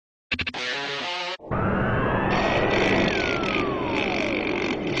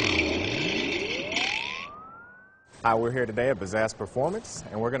Hi, we're here today at BAZZAZ Performance,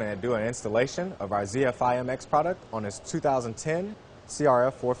 and we're going to do an installation of our ZFI-MX product on this 2010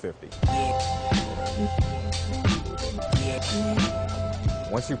 CRF 450.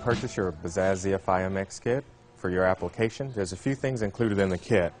 Once you purchase your BAZZAZ ZFI-MX kit for your application, there's a few things included in the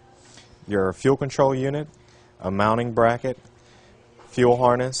kit. Your fuel control unit, a mounting bracket, fuel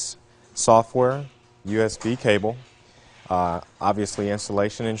harness, software, USB cable, obviously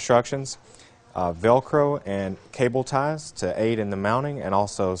installation instructions, Velcro and cable ties to aid in the mounting, and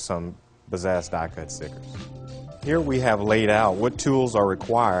also some BAZZAZ die cut stickers. Here we have laid out what tools are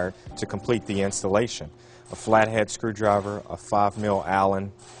required to complete the installation. A flathead screwdriver, a 5mm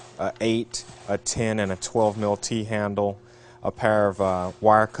Allen, a 8, a 10, and a 12mm T-handle, a pair of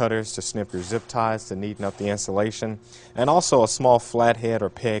wire cutters to snip your zip ties to neaten up the installation, and also a small flathead or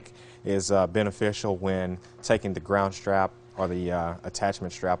pick is beneficial when taking the ground strap or the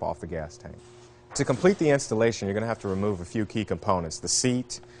attachment strap off the gas tank. To complete the installation, you're going to have to remove a few key components: the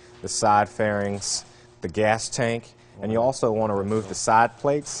seat, the side fairings, the gas tank, and you also want to remove the side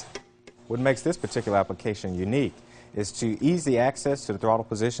plates. What makes this particular application unique is to ease the access to the throttle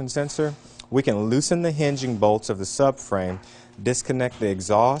position sensor. We can loosen the hinging bolts of the subframe, disconnect the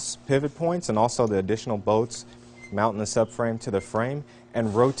exhaust pivot points and also the additional bolts mounting the subframe to the frame,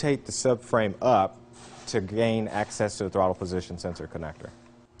 and rotate the subframe up to gain access to the throttle position sensor connector.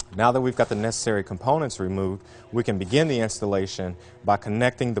 Now that we've got the necessary components removed, we can begin the installation by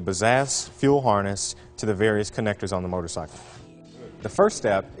connecting the BAZZAZ fuel harness to the various connectors on the motorcycle. The first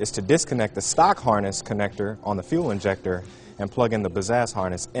step is to disconnect the stock harness connector on the fuel injector and plug in the BAZZAZ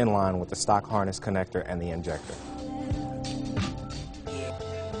harness in line with the stock harness connector and the injector.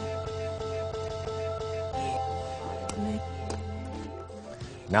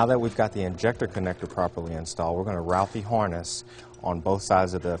 Now that we've got the injector connector properly installed, we're going to route the harness on both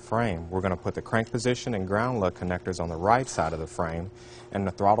sides of the frame. We're going to put the crank position and ground lug connectors on the right side of the frame and the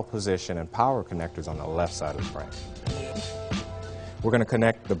throttle position and power connectors on the left side of the frame. We're going to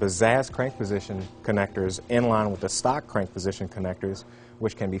connect the BAZZAZ crank position connectors in line with the stock crank position connectors,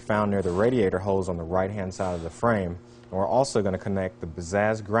 which can be found near the radiator holes on the right-hand side of the frame. And we're also going to connect the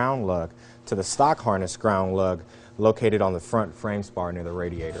BAZZAZ ground lug to the stock harness ground lug located on the front frame spar near the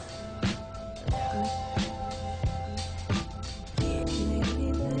radiator.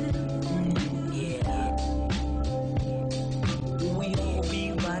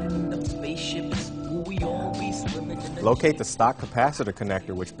 Locate the stock capacitor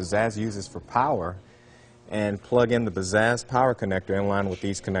connector, which BAZZAZ uses for power, and plug in the BAZZAZ power connector in line with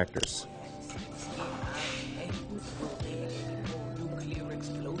these connectors.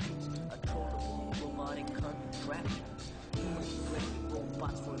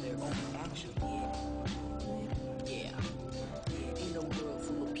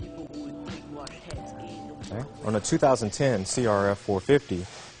 Okay. On the 2010 CRF 450,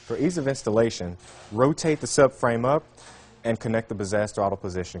 for ease of installation, rotate the subframe up and connect the BAZZAZ throttle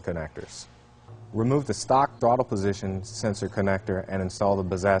position connectors. Remove the stock throttle position sensor connector and install the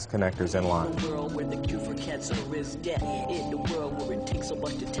BAZZAZ connectors in line. In a world where the cure for cancer is death, in a world where it takes so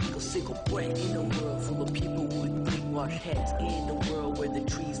much to take a single breath, in a world full of people with brainwashed heads, in a world where the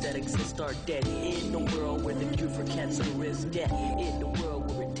trees that exist are dead, in a world where the cure for cancer is death, in a world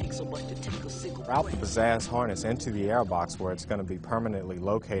where it takes so much to take a single breath. Route the BAZZAZ harness into the airbox where it's going to be permanently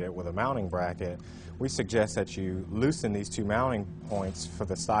located with a mounting bracket. We suggest that you loosen these two mounting points for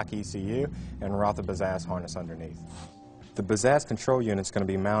the stock ECU and route the BAZZAZ harness underneath. The BAZZAZ control unit is going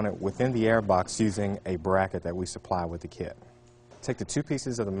to be mounted within the airbox using a bracket that we supply with the kit. Take the two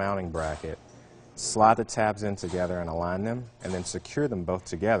pieces of the mounting bracket, slide the tabs in together and align them, and then secure them both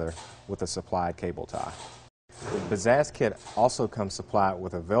together with a supplied cable tie. The BAZZAZ kit also comes supplied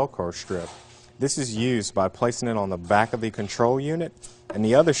with a Velcro strip. This is used by placing it on the back of the control unit and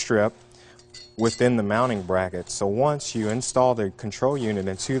the other strip within the mounting bracket. So once you install the control unit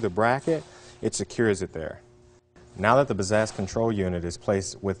into the bracket, it secures it there. Now that the BAZZAZ control unit is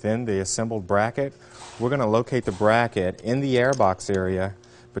placed within the assembled bracket, we're going to locate the bracket in the airbox area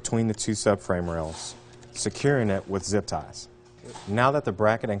between the two subframe rails, securing it with zip ties. Now that the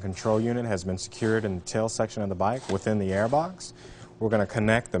bracket and control unit has been secured in the tail section of the bike within the airbox, we're going to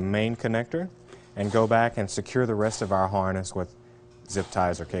connect the main connector and go back and secure the rest of our harness with zip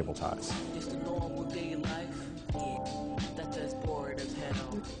ties or cable ties.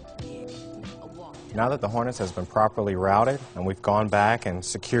 Now that the harness has been properly routed and we've gone back and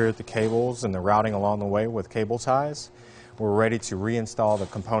secured the cables and the routing along the way with cable ties, we're ready to reinstall the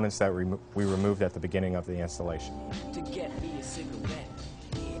components that we removed at the beginning of the installation.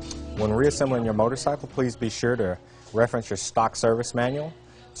 When reassembling your motorcycle, please be sure to reference your stock service manual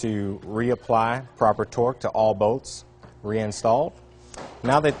to reapply proper torque to all bolts reinstalled.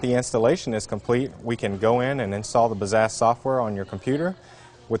 Now that the installation is complete, we can go in and install the BAZZAZ software on your computer.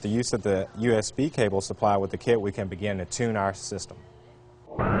 With the use of the USB cable supplied with the kit, we can begin to tune our system.